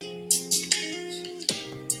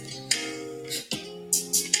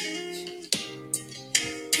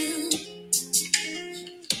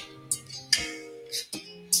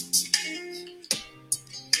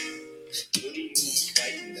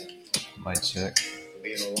check.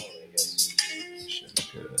 Being alone, I guess. Should be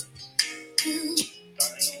good. Dying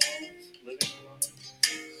alone, living alone.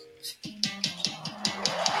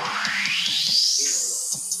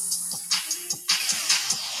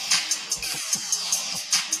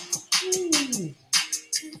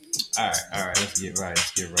 All right. Let's get right.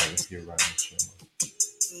 Let's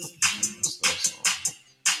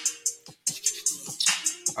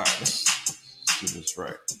all right, let's do this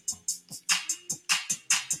right.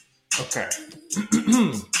 Okay.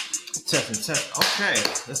 Test. Okay,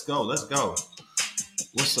 let's go.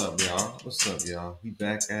 What's up, y'all? We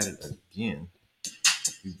back at it again.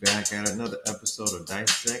 We back at another episode of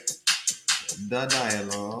Dissect the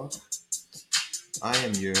Dialogue. I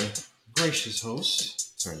am your gracious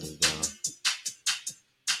host. Turn this down.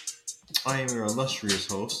 I am your illustrious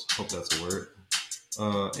host. Hope that's a word.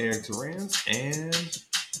 Eric Terrans, and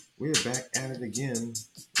we're back at it again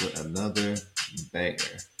with another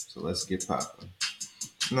banger. So let's get popping.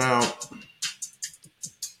 Now,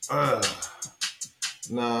 I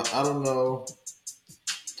don't know.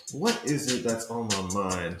 What is it that's on my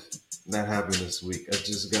mind that happened this week?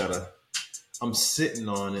 I'm sitting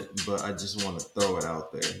on it, but I just want to throw it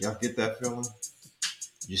out there. Y'all get that feeling?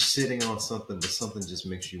 You're sitting on something, but something just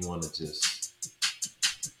makes you want to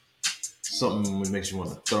something makes you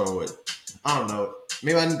want to throw it. I don't know.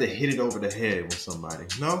 Maybe I need to hit it over the head with somebody.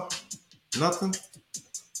 No? Nothing?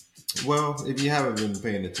 Well, if you haven't been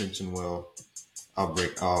paying attention,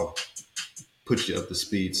 I'll put you up to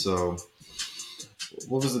speed. So,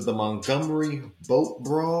 what was it? The Montgomery boat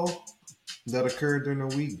brawl that occurred during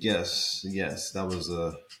the week? Yes, that was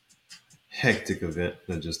a hectic event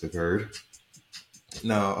that just occurred.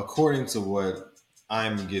 Now, according to what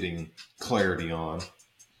I'm getting clarity on,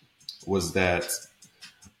 was that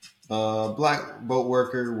a black boat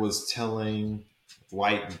worker was telling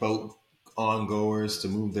white boat ongoers to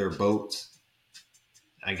move their boat.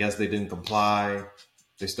 I guess they didn't comply.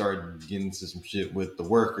 They started getting into some shit with the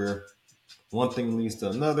worker. One thing leads to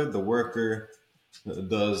another. The worker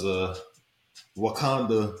does a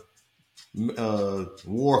Wakanda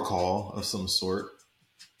war call of some sort,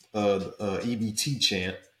 EBT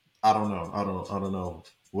chant. I don't know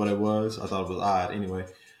what it was. I thought it was odd. Anyway,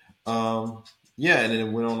 and then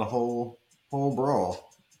it went on a whole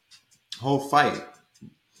brawl, whole fight,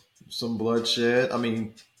 some bloodshed. I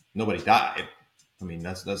mean, nobody died. I mean,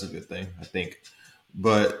 that's a good thing, I think.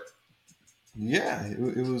 But yeah, it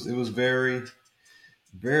was very,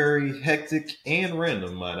 very hectic and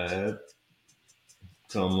random, might I add.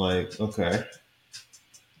 So I'm like, okay,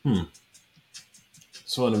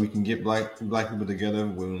 it's funny we can get black people together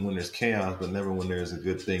when there's chaos, but never when there's a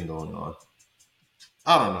good thing going on.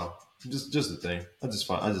 I don't know, just a thing. I just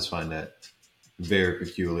find that very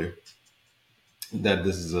peculiar that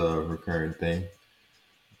this is a recurring thing.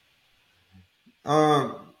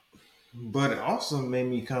 But it also made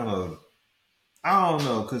me kind of, I don't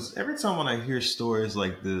know, because every time when I hear stories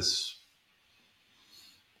like this,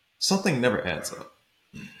 something never adds up.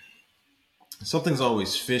 Something's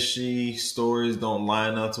always fishy. Stories don't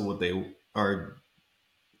line up to what they are,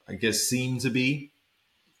 I guess, seem to be.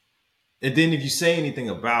 And then if you say anything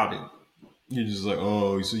about it, you're just like,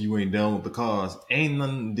 oh, so you ain't down with the cause. Ain't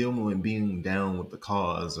nothing dealing with being down with the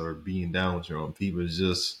cause or being down with your own people. It's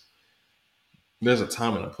just, there's a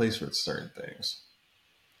time and a place for certain things,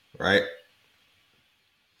 right?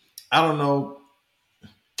 I don't know.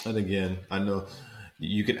 And again, I know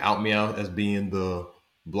you can out me out as being the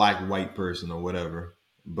black white person or whatever,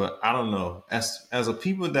 but I don't know. As a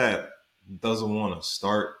people that doesn't want to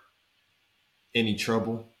start any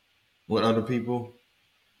trouble with other people,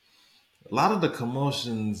 a lot of the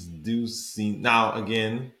commotions do seem, now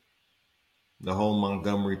again, the whole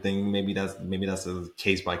Montgomery thing, maybe that's a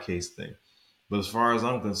case by case thing. But as far as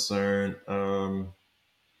I'm concerned, a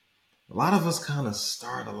lot of us kind of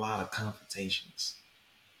start a lot of confrontations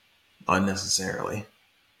unnecessarily.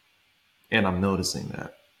 And I'm noticing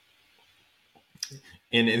that.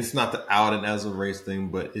 And it's not the out and as a race thing,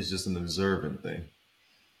 but it's just an observant thing.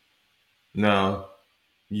 Now,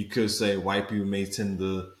 you could say white people may tend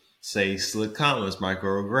to say slick comments,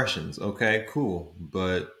 microaggressions. Okay, cool.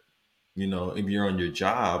 But, if you're on your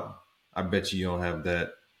job, I bet you don't have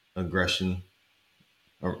that aggression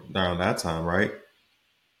around that time, right?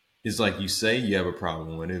 It's like you say you have a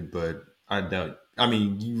problem with it, but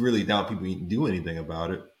you really doubt people do anything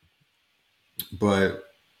about it. But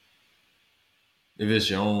if it's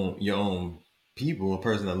your own people, a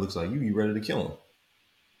person that looks like you ready to kill them.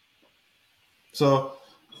 So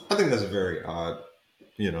I think that's very odd.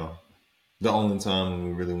 The only time when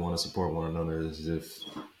we really want to support one another is if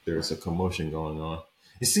there's a commotion going on.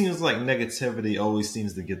 It seems like negativity always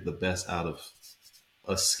seems to get the best out of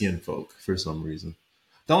us skin folk for some reason.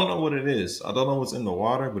 Don't know what it is. I don't know what's in the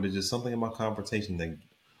water, but it's just something about confrontation that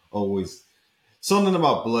always something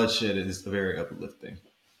about bloodshed is very uplifting.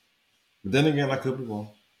 But then again, I could be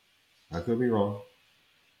wrong. I could be wrong.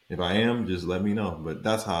 If I am, just let me know. But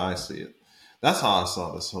that's how I see it. That's how I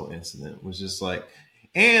saw this whole incident. It was just like,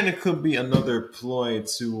 and it could be another ploy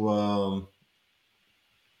to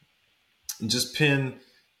just pin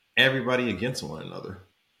everybody against one another.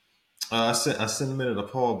 I submitted a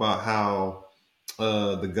poll about how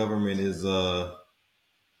the government is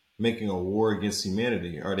making a war against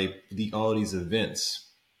humanity. Are all these events?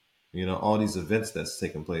 All these events that's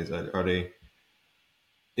taking place. Are they?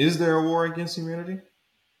 Is there a war against humanity?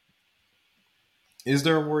 Is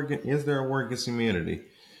there a war? Is there a war against humanity?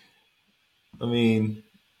 I mean,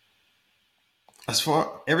 as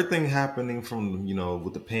far everything happening from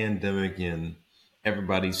with the pandemic and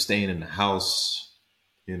everybody staying in the house,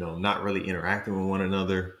 not really interacting with one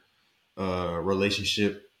another,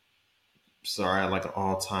 relationship sorry at like an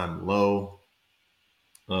all-time low,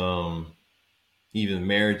 um even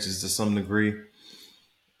marriages to some degree.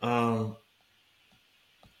 um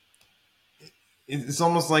it's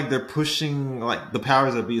almost like they're pushing, like the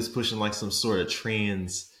powers that be is pushing like some sort of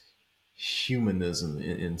trans humanism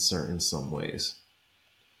in some ways.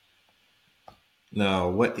 Now,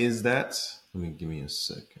 what is that? Let me give me a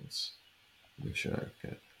second. Make sure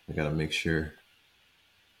I gotta make sure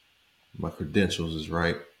my credentials is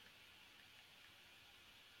right.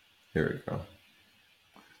 Here we go.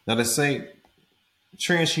 Now they say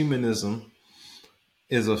transhumanism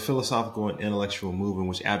is a philosophical and intellectual movement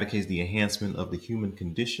which advocates the enhancement of the human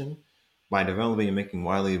condition by developing and making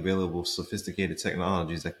widely available sophisticated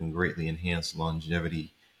technologies that can greatly enhance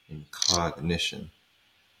longevity and cognition.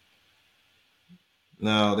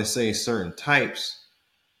 Now they say certain types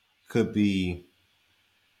could be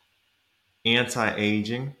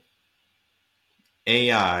anti-aging,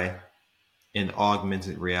 AI, and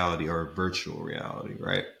augmented reality or virtual reality,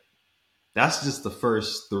 right? That's just the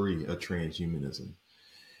first three of transhumanism.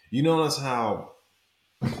 You notice how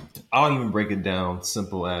I'll even break it down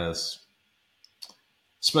simple as,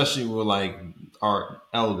 especially with like our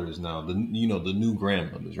elders now, the new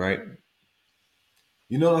grandmothers, right?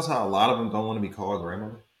 You notice how a lot of them don't want to be called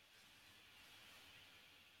grandmother.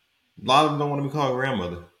 A lot of them don't want to be called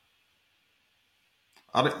grandmother.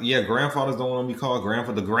 Yeah, grandfathers don't want to be called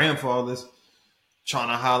grandfather. The grandfathers trying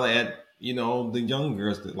to holler at the young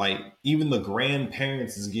girls. Like even the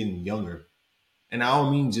grandparents is getting younger, and I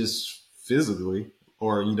don't mean just physically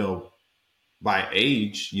or by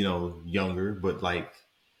age, younger, but like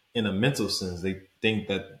in a mental sense, they think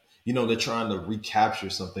that they're trying to recapture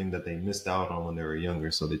something that they missed out on when they were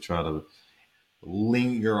younger, so they try to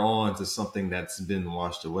linger on to something that's been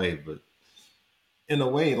washed away. But in a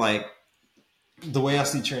way, like the way I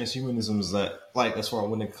see transhumanism is that, like, as far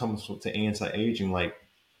when it comes to anti-aging, like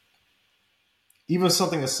even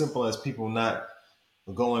something as simple as people not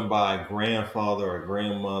going by grandfather or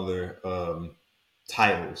grandmother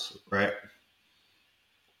titles, right?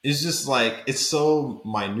 It's just like it's so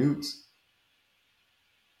minute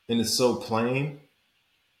and it's so plain,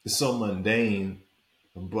 it's so mundane,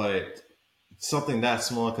 but something that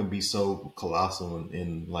small can be so colossal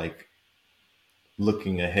in like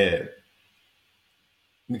looking ahead.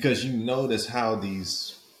 Because you notice how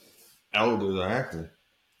these elders are acting.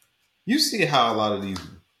 You see how a lot of these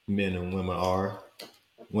men and women are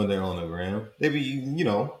when they're on the ground. They be,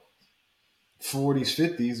 40s,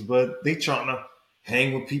 50s, but they trying to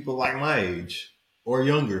hang with people like my age or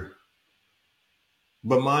younger.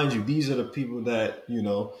 But mind you, these are the people that,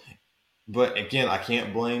 but again, I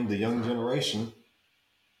can't blame the young generation.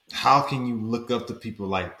 How can you look up to people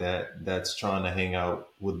like that that's trying to hang out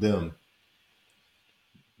with them?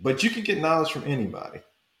 But you can get knowledge from anybody.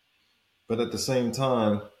 But at the same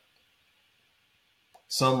time,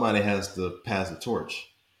 somebody has to pass the torch.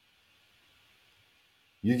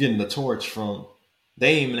 You're getting the torch from,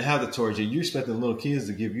 they ain't even have the torch yet. You're expecting little kids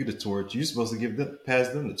to give you the torch. You're supposed to pass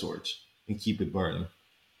them the torch and keep it burning.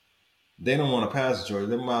 They don't want to pass the torch.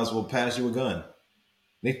 They might as well pass you a gun.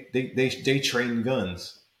 They train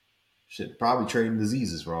guns. Shit, probably trading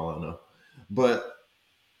diseases for all I know. But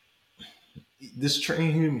this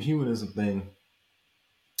train humanism thing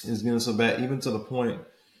is getting so bad, even to the point.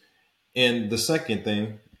 And the second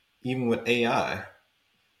thing, even with AI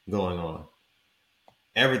going on,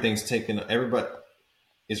 everything's taking everybody.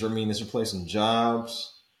 It's replacing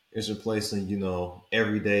jobs. It's replacing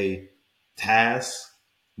everyday tasks,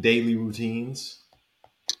 daily routines,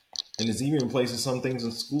 and it's even replacing some things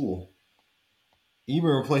in school. Even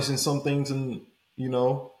replacing some things in you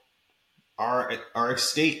know, our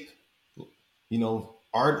escape,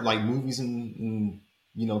 art like movies and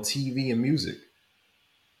TV and music.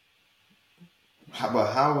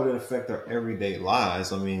 How would it affect our everyday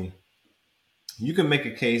lives? I mean, you can make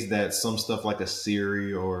a case that some stuff like a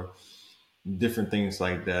Siri or different things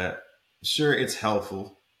like that, sure, it's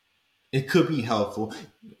helpful. It could be helpful.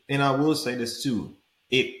 And I will say this too,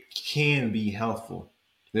 it can be helpful.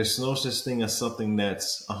 There's no such thing as something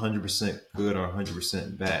that's 100% good or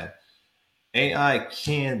 100% bad. AI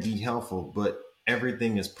can be helpful, but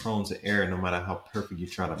everything is prone to error no matter how perfect you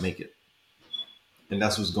try to make it. And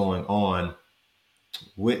that's what's going on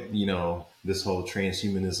with, this whole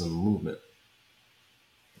transhumanism movement.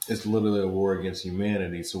 It's literally a war against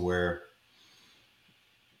humanity to where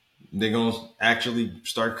they're going to actually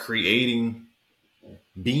start creating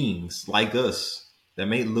beings like us that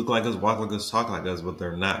may look like us, walk like us, talk like us, but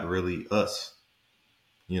they're not really us.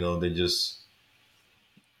 They just,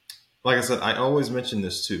 like I said, I always mention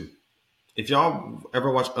this too. If y'all ever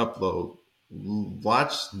watch Upload,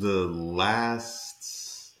 watch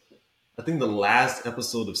I think the last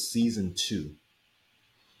episode of season 2.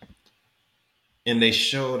 And they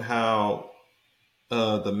showed how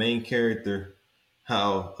the main character,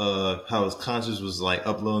 how his conscience was like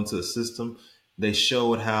uploading to the system. They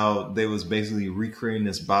showed how they was basically recreating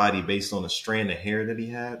his body based on a strand of hair that he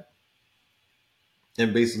had,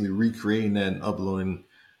 and basically recreating that and uploading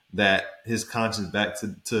that his conscience back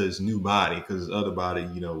to his new body, because his other body,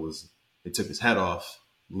 they took his head off.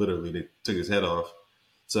 Literally, they took his head off.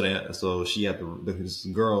 So she had to, his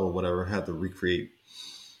girl or whatever had to recreate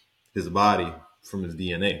his body from his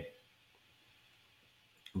DNA.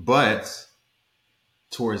 But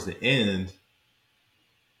towards the end,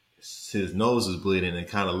 his nose was bleeding and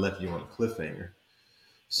kind of left you on a cliffhanger.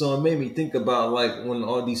 So it made me think about like when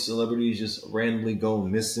all these celebrities just randomly go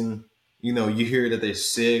missing. You hear that they're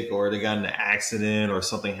sick or they got in an accident or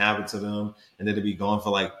something happened to them, and then they be gone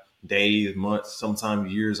for like days, months,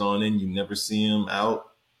 sometimes years on end. You never see them out.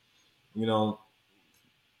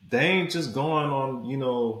 They ain't just going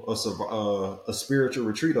on, a spiritual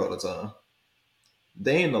retreat all the time.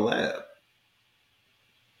 They in the lab.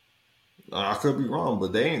 I could be wrong,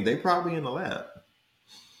 but they ain't. They probably in the lab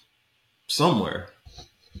somewhere,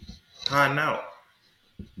 hiding out,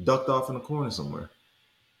 ducked off in the corner somewhere.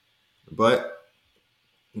 But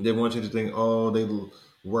they want you to think, oh, they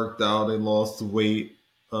worked out, they lost the weight,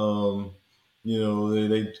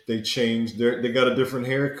 they changed, they got a different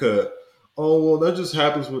haircut. Oh well, that just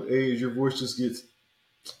happens with age. Your voice just gets.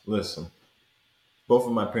 Listen, both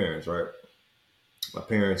of my parents, right? My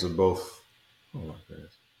parents are both. Oh, my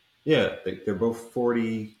parents. Yeah, they're both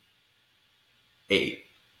 48.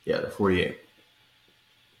 Yeah, they're 48.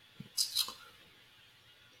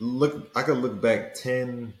 I could look back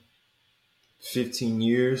 10, 15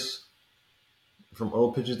 years from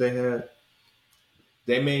old pictures they had.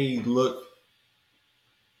 They may look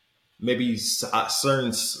maybe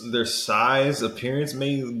certain their size appearance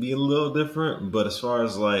may be a little different, but as far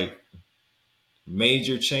as like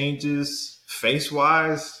major changes face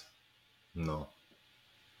wise, no.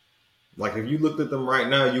 Like if you looked at them right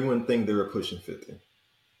now, you wouldn't think they were pushing 50.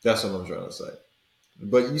 That's what I'm trying to say.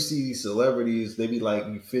 But you see these celebrities, they be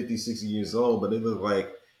like 50, 60 years old, but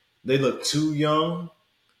they look too young.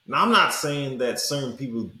 Now I'm not saying that certain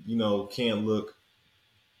people, can't look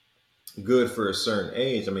good for a certain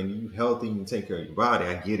age. I mean, you healthy, you can take care of your body.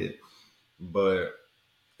 I get it. But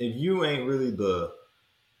if you ain't really the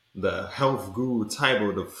health guru type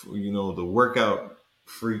or the workout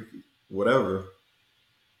freak, whatever,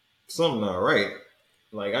 something not right.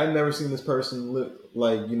 Like I never seen this person look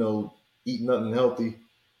like eat nothing healthy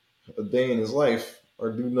a day in his life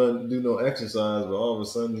or do no exercise, but all of a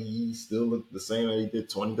sudden he still look the same as he did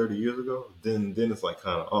 20, 30 years ago. Then it's like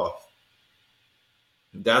kind of off.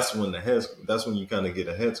 That's when you kind of get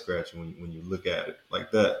a head scratch when you look at it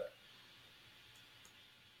like that.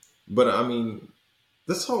 But I mean,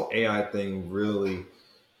 this whole AI thing really,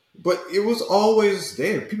 but it was always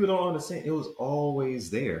there. People don't understand. It was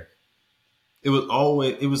always there. It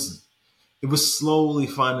was slowly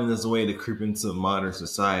finding its way to creep into modern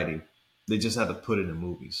society. They just had to put it in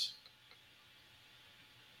movies.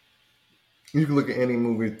 You can look at any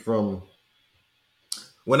movie from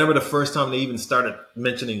whenever the first time they even started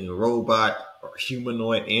mentioning a robot or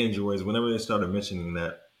humanoid androids, whenever they started mentioning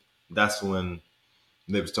that, that's when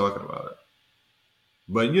they was talking about it.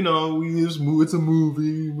 But we just it's a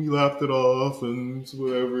movie. We laughed it off and it's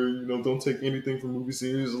whatever. Don't take anything from movie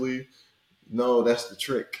seriously. No, that's the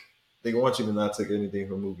trick. They want you to not take anything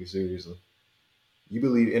from movie seriously. You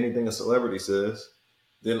believe anything a celebrity says,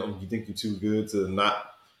 then you think you're too good to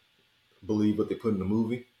not believe what they put in the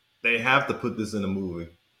movie. They have to put this in a movie.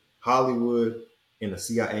 Hollywood and the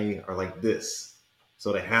CIA are like this,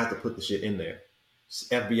 so they have to put the shit in there.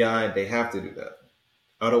 FBI, they have to do that.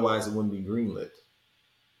 Otherwise, it wouldn't be greenlit.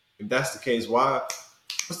 If that's the case, why?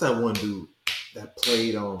 What's that one dude that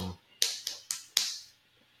played he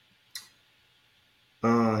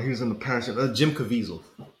was in the Passion. Jim Caviezel.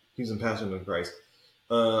 He was in Passion of the Christ.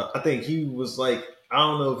 I think he was like, I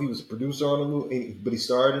don't know if he was a producer on the movie, but he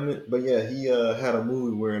starred in it. But yeah, he had a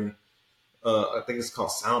movie where I think it's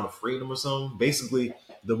called Sound of Freedom or something. Basically,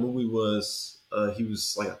 the movie was he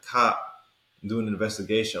was like a cop doing an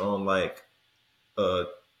investigation on like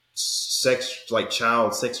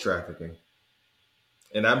child sex trafficking,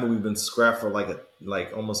 and that movie been scrapped for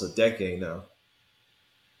like almost a decade now.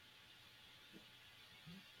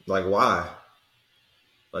 Like why?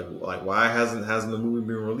 Like why hasn't the movie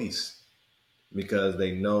been released? Because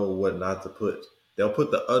they know what not to put. They'll put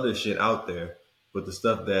the other shit out there, but the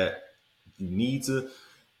stuff that you need to.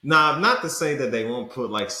 Nah, not to say that they won't put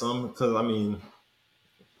like some, because I mean,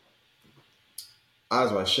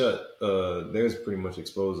 Eyes Wide Shut. There's pretty much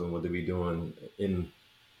exposing what they be doing in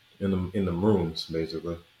the rooms,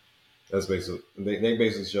 basically. That's basically they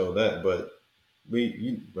basically show that, but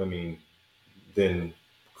I mean, then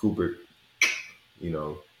Kubrick, you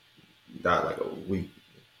know, died like a week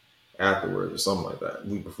afterwards or something like that.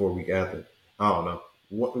 Week before, week after. I don't know.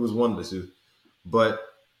 It was one of the two. But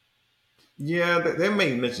yeah, they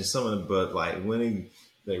may mention some of it, but like when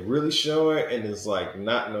they really show it and it's like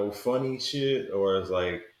not no funny shit, or it's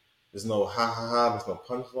like there's no ha ha ha, there's no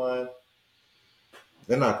punchline,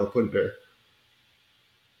 they're not gonna put it there.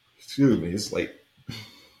 Excuse me, it's late.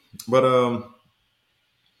 But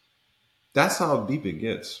that's how deep it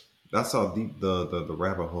gets. That's how deep the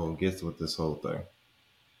rabbit hole gets with this whole thing.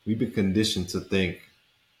 We've been conditioned to think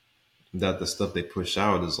that the stuff they push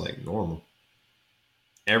out is like normal.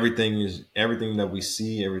 Everything that we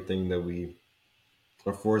see, everything that we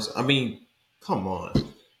are forced. I mean, come on.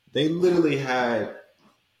 They literally had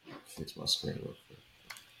fix my screen real quick.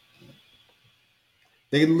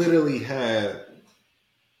 They literally had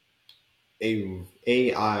a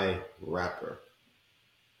AI rapper.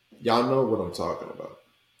 Y'all know what I'm talking about.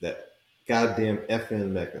 That goddamn FN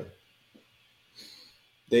Mecca.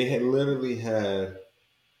 They had literally had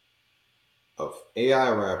a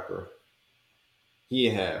AI rapper. He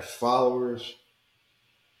had followers.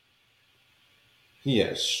 He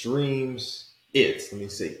had streams. Let me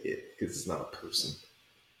say it, because it's not a person.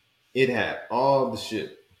 It had all the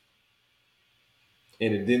shit.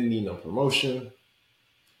 And it didn't need no promotion.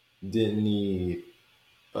 Didn't need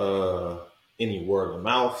any word of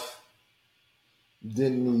mouth.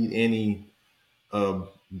 Didn't need any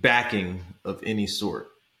backing of any sort.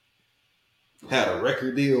 Had a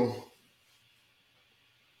record deal,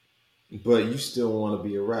 but you still want to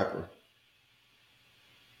be a rapper.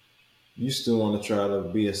 You still want to try to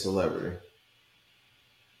be a celebrity.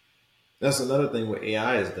 That's another thing what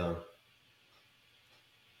AI has done.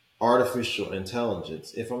 Artificial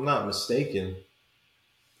intelligence. If I'm not mistaken,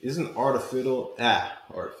 isn't artificial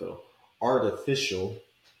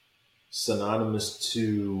synonymous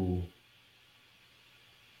to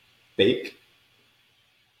fake?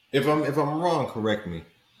 If I'm wrong, correct me.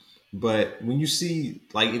 But when you see,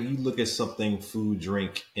 like, if you look at something, food,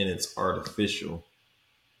 drink, and it's artificial,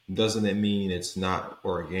 doesn't it mean it's not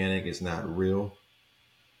organic? It's not real?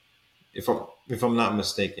 If I'm not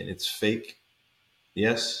mistaken, it's fake.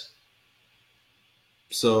 Yes.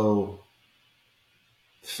 So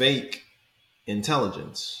fake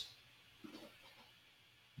intelligence.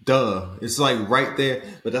 Duh. It's like right there.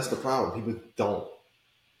 But that's the problem. People don't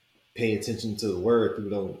pay attention to the word.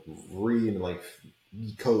 People don't read and like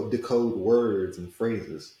decode words and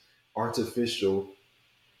phrases. Artificial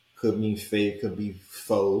could mean fake, could be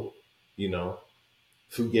faux,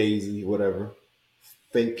 fugazi, whatever.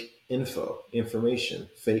 Fake information,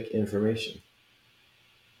 fake information.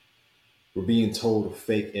 We're being told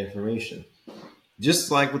fake information.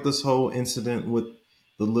 Just like with this whole incident with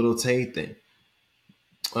the little Tay thing.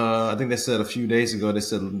 I think they said a few days ago, they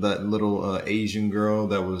said that little Asian girl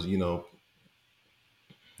that was,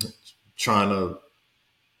 trying to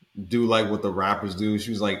do like what the rappers do.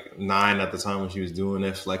 She was like 9 at the time when she was doing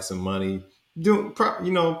it, flexing money, doing,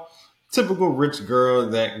 typical rich girl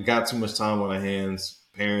that got too much time on her hands.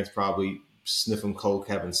 Parents probably sniffing coke,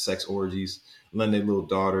 having sex orgies, letting their little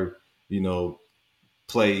daughter,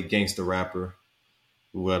 play gangster rapper,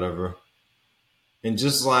 whatever. And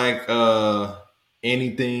just like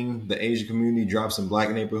anything the Asian community drops in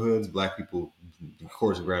black neighborhoods, black people, of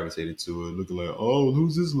course, gravitated to it, looking like, oh,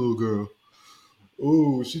 who's this little girl?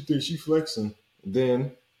 Oh, she thinks she flexing.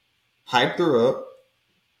 Then hyped her up.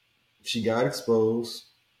 She got exposed.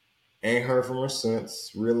 Ain't heard from her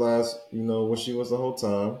since. Realized, what she was the whole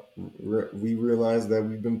time. We realized that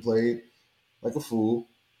we've been played like a fool.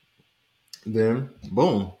 Then,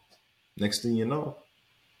 boom. Next thing you know,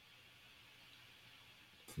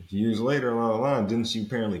 years later along the line, didn't she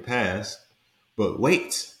apparently pass? But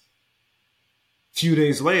wait, a few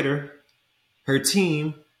days later, her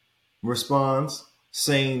team responds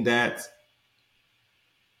saying that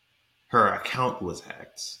her account was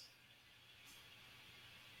hacked.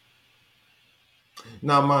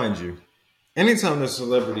 Now, mind you, anytime there's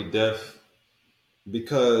celebrity death,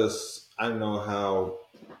 because I know how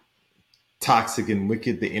toxic and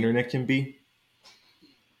wicked the internet can be,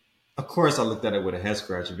 of course I looked at it with a head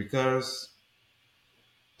scratcher because,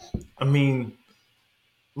 I mean,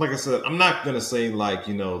 like I said, I'm not gonna say like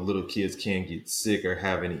little kids can't get sick or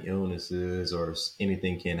have any illnesses or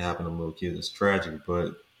anything can happen to little kids. It's tragic,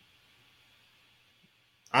 but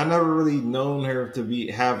I never really known her to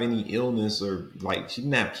have any illness or like she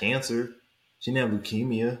didn't have cancer, she didn't have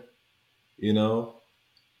leukemia. You know,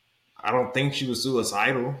 I don't think she was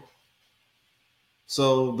suicidal.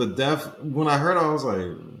 So the death, when I heard, I was like,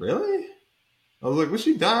 really? I was like, what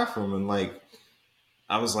she died from? And like,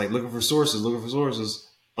 I was like looking for sources,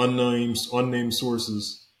 unnamed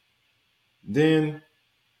sources. Then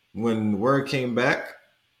when word came back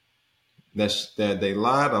that they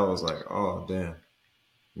lied, I was like, oh damn,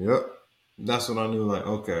 yep. That's when I knew, like,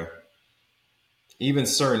 okay, even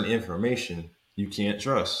certain information you can't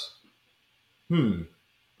trust.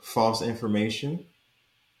 False information,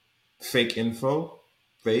 fake info,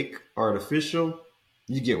 fake, artificial.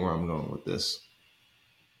 You get where I'm going with this.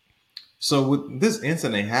 So with this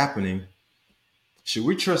incident happening, should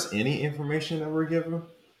we trust any information that we're given?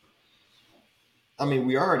 I mean,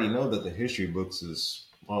 we already know that the history books is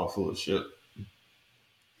all full of shit.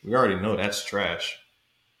 We already know that's trash.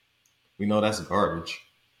 We know that's garbage.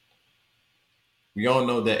 We all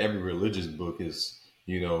know that every religious book is,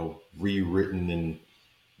 rewritten and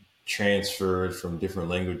transferred from different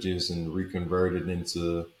languages and reconverted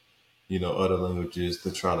into, other languages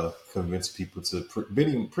to try to convince people to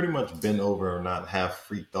pretty much bend over or not have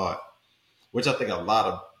free thought, which I think a lot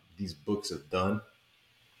of these books have done.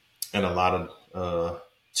 And a lot of,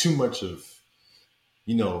 too much of,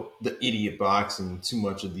 the idiot box and too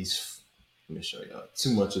much of these, let me show you,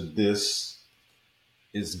 too much of this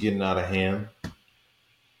is getting out of hand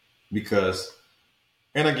because,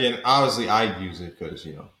 and again, obviously I use it because,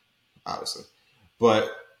 obviously,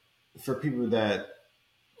 but for people that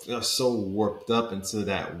are so warped up into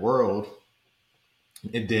that world,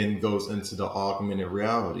 it then goes into the augmented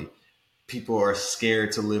reality. People are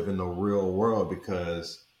scared to live in the real world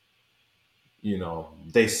because,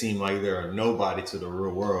 they seem like they're a nobody to the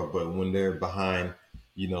real world. But when they're behind,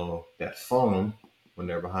 that phone, when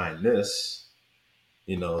they're behind this,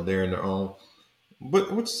 they're in their own.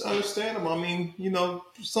 But which is understandable. I mean,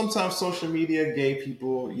 sometimes social media gave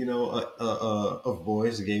people, a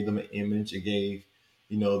voice, it gave them an image, it gave,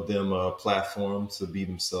 them a platform to be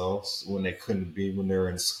themselves when they couldn't be when they're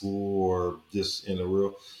in school or just in the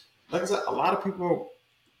real. Like I said, a lot of people,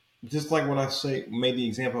 just like when I made the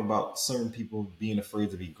example about certain people being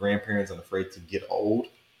afraid to be grandparents and afraid to get old.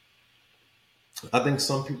 I think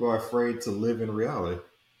some people are afraid to live in reality.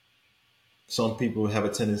 Some people have a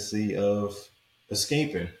tendency of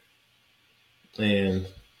escaping. And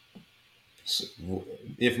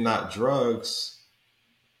if not drugs,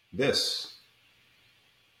 this.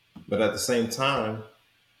 But at the same time,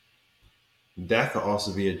 that could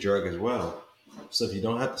also be a drug as well. So if you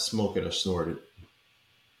don't have to smoke it or snort it,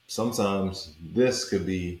 sometimes this could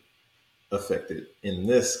be affected and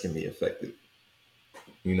this can be affected.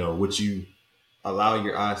 What you allow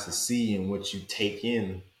your eyes to see and what you take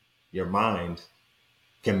in your mind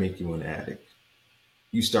can make you an addict.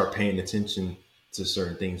 You start paying attention to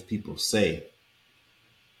certain things people say.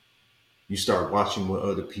 You start watching what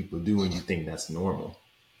other people do and you think that's normal.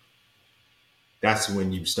 That's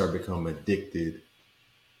when you start becoming addicted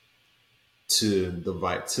to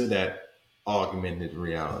to that augmented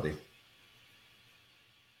reality.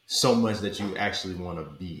 So much that you actually want to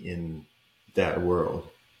be in that world.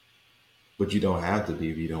 But you don't have to be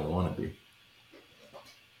if you don't want to be.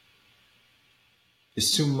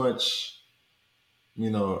 It's too much,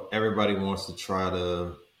 everybody wants to try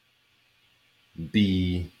to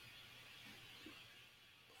be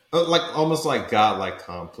like almost like godlike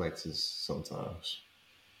complexes sometimes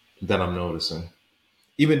that I'm noticing.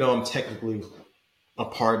 Even though I'm technically a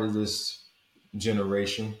part of this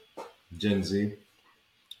generation, Gen Z,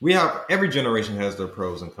 every generation has their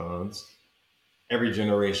pros and cons. Every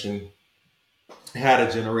generation had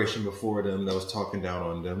a generation before them that was talking down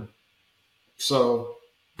on them. So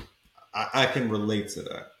I can relate to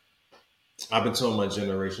that. I've been told my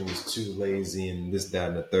generation was too lazy and this, that,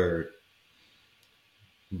 and the third.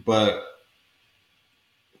 But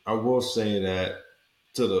I will say that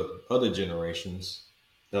to the other generations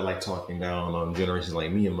that like talking down on generations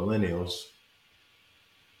like me and millennials,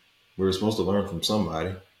 we were supposed to learn from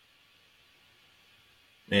somebody.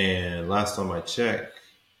 And last time I checked,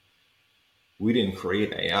 we didn't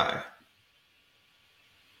create AI.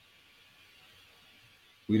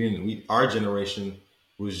 We didn't. Our generation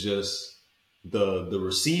was just the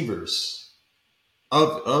receivers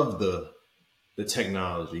of the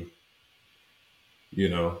technology. You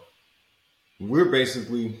know, we're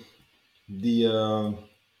basically the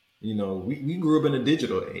we grew up in a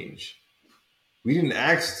digital age. We didn't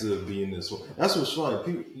ask to be in this. That's what's funny.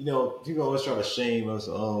 People always try to shame us.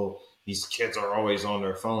 Oh, these kids are always on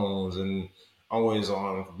their phones and always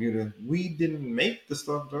on a computer. We didn't make the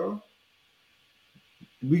stuff, bro.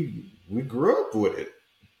 We grew up with it.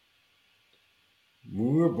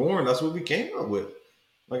 When we were born, that's what we came up with.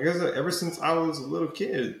 Like I said, ever since I was a little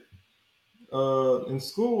kid, in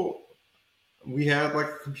school, we had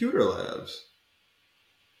like computer labs.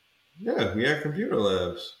 Yeah, we had computer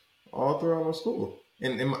labs all throughout my school.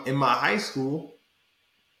 And in my high school,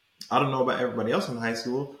 I don't know about everybody else in high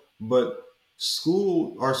school, but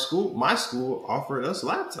my school offered us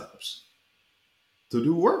laptops to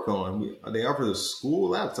do work on. They offered us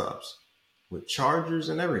school laptops with chargers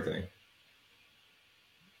and everything,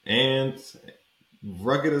 and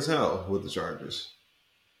rugged as hell with the chargers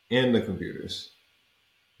and the computers.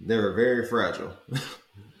 They were very fragile,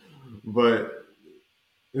 but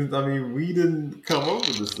I mean, we didn't come up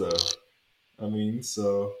with this stuff. I mean,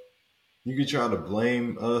 so you could try to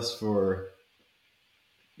blame us for,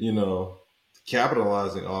 you know,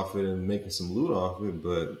 capitalizing off it and making some loot off it,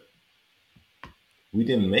 but we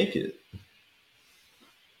didn't make it.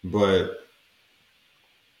 But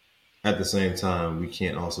at the same time, we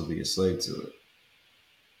can't also be a slave to it.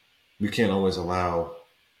 We can't always allow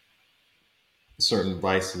certain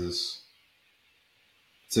vices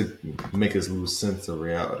to make us lose sense of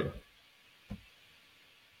reality.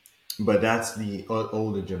 But that's the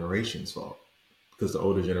older generation's fault, because the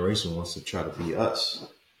older generation wants to try to be us.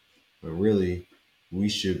 But really, we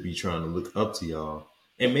should be trying to look up to y'all.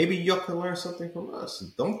 And maybe y'all can learn something from us.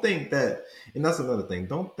 Don't think that, and that's another thing. I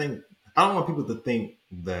don't want people to think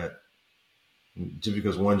that just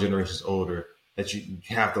because one generation is older, that you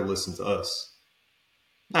have to listen to us.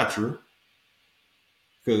 Not true.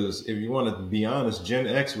 Because if you want to be honest, Gen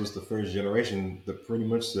X was the first generation to pretty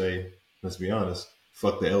much say, let's be honest,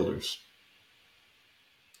 fuck the elders.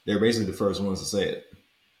 They're basically the first ones to say it.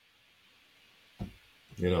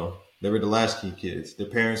 They were the latchkey kids. Their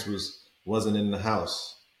parents wasn't in the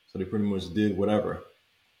house, so they pretty much did whatever.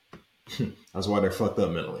 That's why they're fucked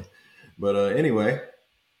up mentally. But anyway,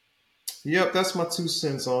 yep, that's my 2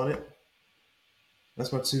 cents on it.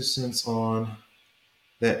 That's my 2 cents on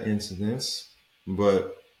that incident.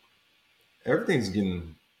 But everything's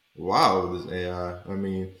getting wild with this AI. I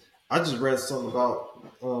mean, I just read something about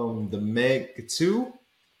the Meg 2.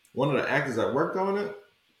 One of the actors that worked on it,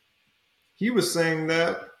 he was saying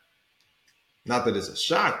that, not that it's a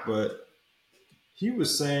shock, but he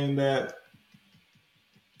was saying that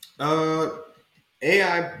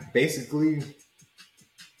AI basically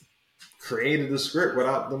created the script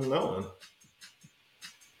without them knowing.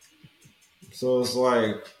 So it's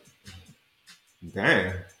like,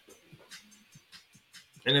 dang.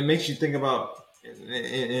 And it makes you think about,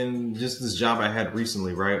 in just this job I had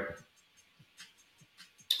recently, right?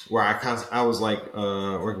 Where I was like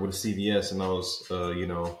working with a CVS, and I was,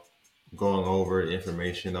 going over the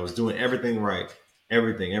information. I was doing everything right.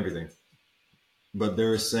 Everything. But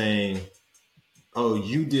they're saying, oh,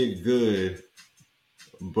 you did good,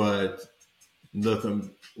 but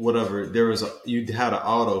whatever, you had an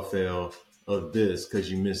auto fail of this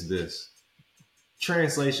because you missed this.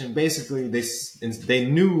 Translation, basically, they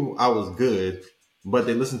knew I was good, but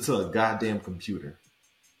they listened to a goddamn computer.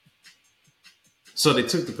 So they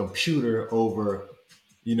took the computer over,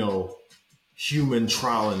 human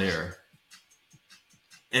trial and error.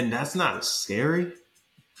 And that's not scary.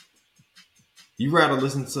 You rather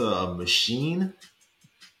listen to a machine?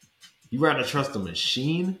 You rather trust a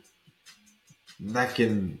machine that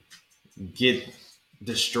can get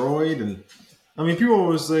destroyed? And I mean, people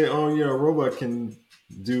always say, oh yeah, a robot can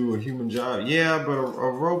do a human job. Yeah, but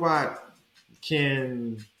a robot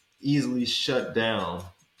can easily shut down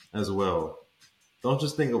as well. Don't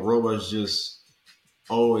just think a robot's just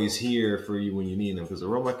always here for you when you need them, because a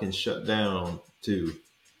robot can shut down too.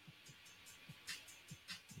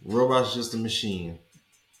 Robots just a machine.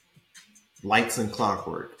 Lights and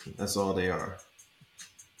clockwork. That's all they are.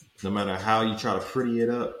 No matter how you try to pretty it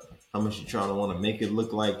up, how much you try to want to make it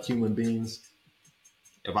look like human beings,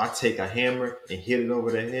 if I take a hammer and hit it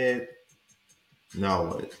over the head, now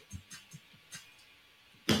what?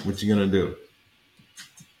 What you gonna do?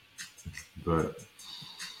 But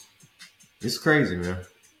it's crazy, man.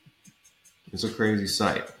 It's a crazy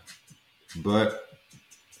sight. But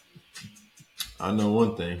I know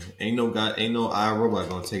one thing: ain't no iRobot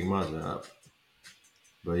gonna take my job.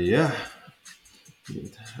 But yeah,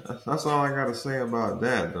 that's all I gotta say about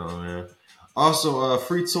that, though, man. Also,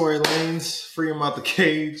 free Tory Lanez, free him out the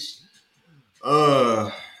cage.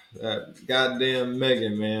 That goddamn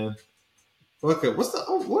Megan, man. Okay,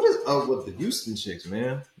 what is up with the Houston chicks,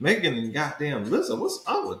 man? Megan and goddamn Lizzo, what's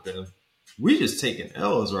up with them? We just taking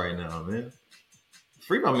L's right now, man.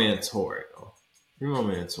 Free my man Tory, though. Free my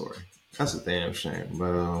man Tory. That's a damn shame.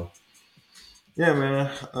 But yeah,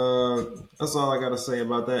 man. That's all I gotta say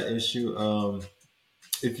about that issue.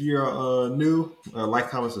 If you're new,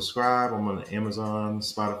 like, comment, subscribe. I'm on Amazon,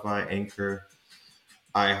 Spotify, Anchor,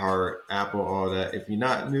 iHeart, Apple, all that. If you're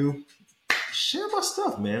not new, share my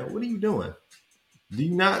stuff, man. What are you doing? Do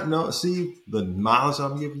you not see the knowledge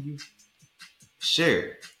I'm giving you? Share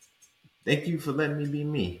it. Thank you for letting me be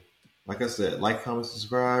me. Like I said, like, comment,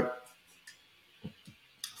 subscribe.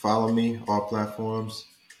 Follow me, all platforms.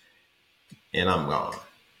 And I'm gone.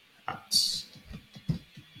 Out.